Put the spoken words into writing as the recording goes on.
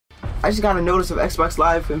I just got a notice of Xbox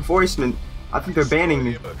Live enforcement. I think they're banning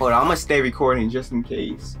me. Hold on, I'm gonna stay recording just in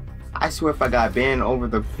case. I swear if I got banned over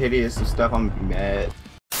the hideous of stuff, I'm gonna be mad.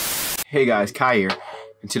 Hey guys, Kai here.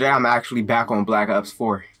 And today I'm actually back on Black Ops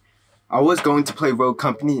 4. I was going to play Rogue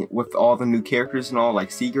Company with all the new characters and all, like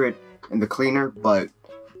Secret and the Cleaner, but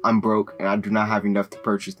I'm broke and I do not have enough to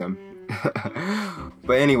purchase them.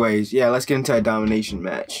 But anyways, yeah, let's get into a domination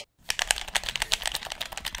match.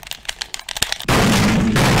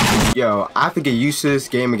 Yo, I have to get used to this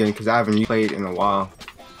game again because I haven't played in a while.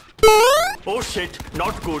 Oh shit,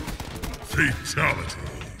 not good. Fatality.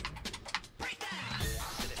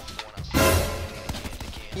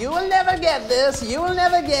 You will never get this, you will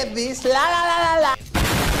never get this, la la la la la.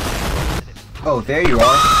 Oh, there you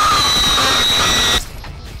are.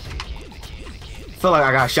 Feel like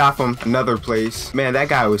I got shot from another place. Man, that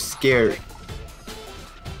guy was scared.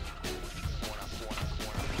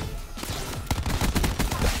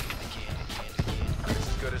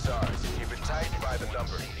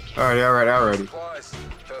 Alrighty.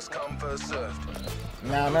 First come, first served.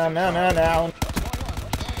 Now.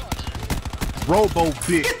 Robo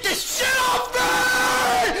bitch. Get this shit off me!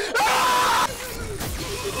 Ah!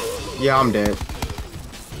 Yeah, I'm dead.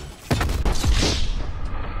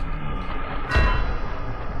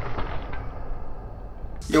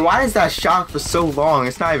 Yo, why is that shock for so long?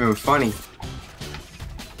 It's not even funny.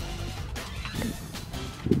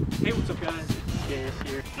 Hey, what's up, guys? Yes,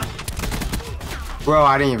 here. Bro,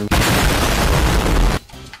 I didn't even.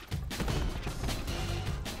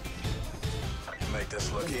 Make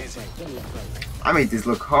this look easy. I made this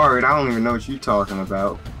look hard. I don't even know what you're talking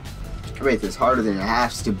about. I made this harder than it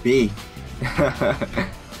has to be.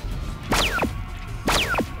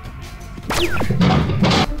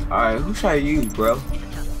 Alright, who should I use, bro?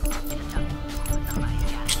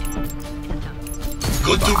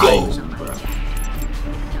 Good to go.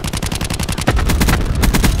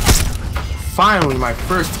 Finally, my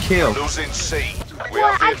first kill. Losing C. We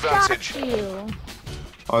have the advantage.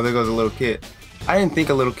 Oh, there goes a little kid. I didn't think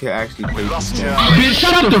a little kid actually played this game. Bitch,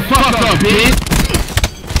 shut the fuck up, bitch!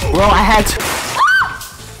 Bro, I had to.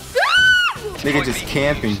 Nigga just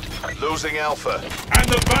camping. Losing Alpha. And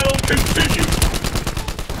the battle continues.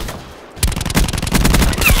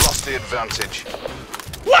 Lost the advantage.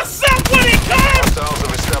 What's up, what he comes? Hostiles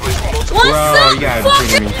have established multiple. Bro, you gotta be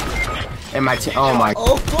kidding me. And my team. Oh my.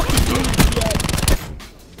 Oh, fucking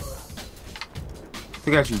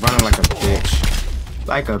Look at you running like a bitch.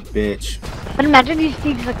 Like a bitch. But imagine these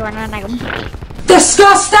thieves like running like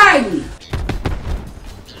disgusting!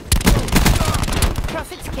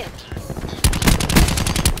 Profits kill.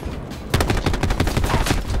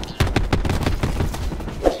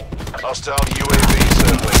 Hostile UAV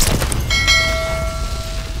circling.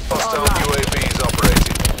 Hostile UAV is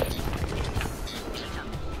operating.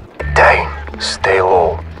 Down. Stay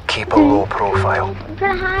low. Keep a low profile. I'm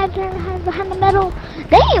trying to hide behind the metal.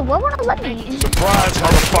 Damn, what won't let me? Surprise,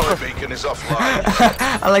 motherfucker. Beacon is offline.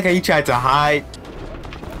 I like how you tried to hide.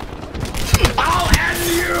 I'll end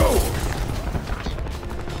you!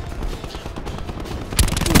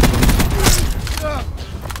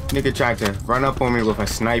 Nigga tried to run up on me with a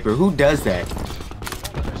sniper. Who does that?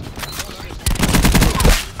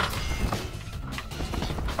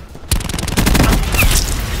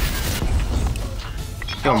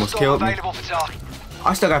 He almost killed me.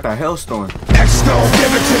 I still got that Hellstorm.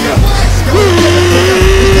 Give it to you!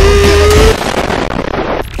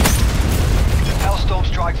 Hellstorm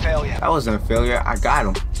strike failure. That wasn't a failure. I got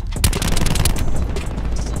him.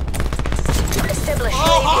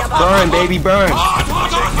 Burn, baby, burn.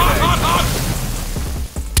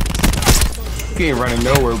 You ain't running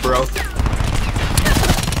nowhere, bro.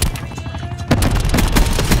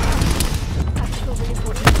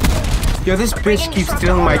 Yo, this bitch keeps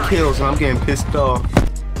stealing my kills and I'm getting pissed off.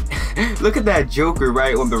 Look at that Joker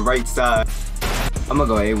right on the right side. I'm gonna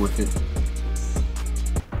go A with it.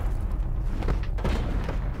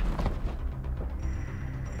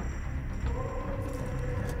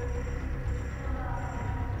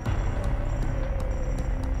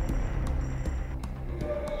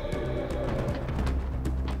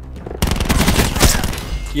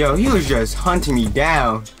 Yo, he was just hunting me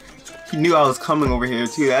down. He knew I was coming over here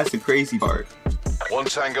too. That's the crazy part. One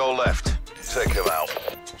tango left. Take him out.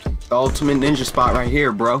 The ultimate ninja spot right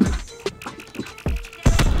here, bro.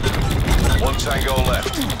 One tango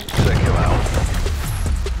left. Take him out.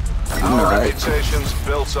 Our reputation's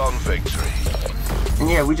built on victory. And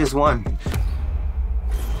yeah, we just won.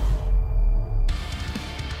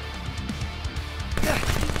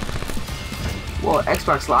 Well,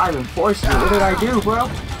 Xbox Live enforcement. What did I do, bro?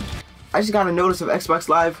 I just got a notice of Xbox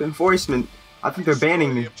Live enforcement. I think they're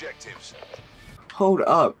banning me. Objectives. Hold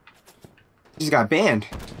up. I just got banned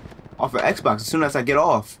off of Xbox as soon as I get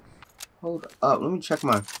off. Hold up. Let me check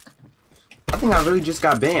my... I think I really just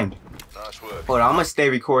got banned. Nice work. Hold on. I'm gonna stay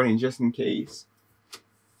recording just in case.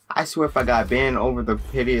 I swear if I got banned over the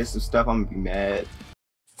pettiest of stuff, I'm gonna be mad.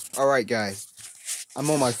 Alright guys. I'm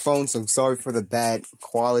on my phone, so sorry for the bad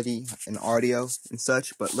quality and audio and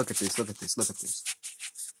such, but look at this, look at this, look at this.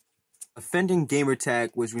 Offending gamer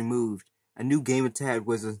tag was removed. A new gamer tag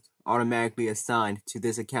was automatically assigned to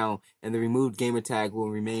this account, and the removed gamer tag will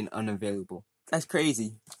remain unavailable. That's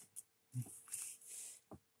crazy.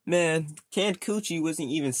 Man, canned coochie wasn't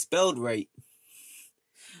even spelled right.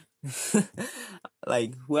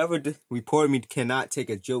 Like, whoever reported me cannot take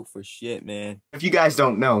a joke for shit, man. If you guys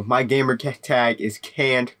don't know, my gamer tag is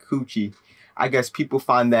canned coochie. I guess people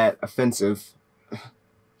find that offensive.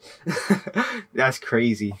 That's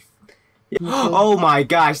crazy. Oh my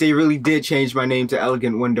gosh, they really did change my name to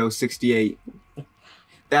Elegant Windows 68.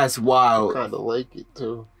 That's wild. I kinda like it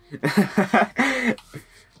too.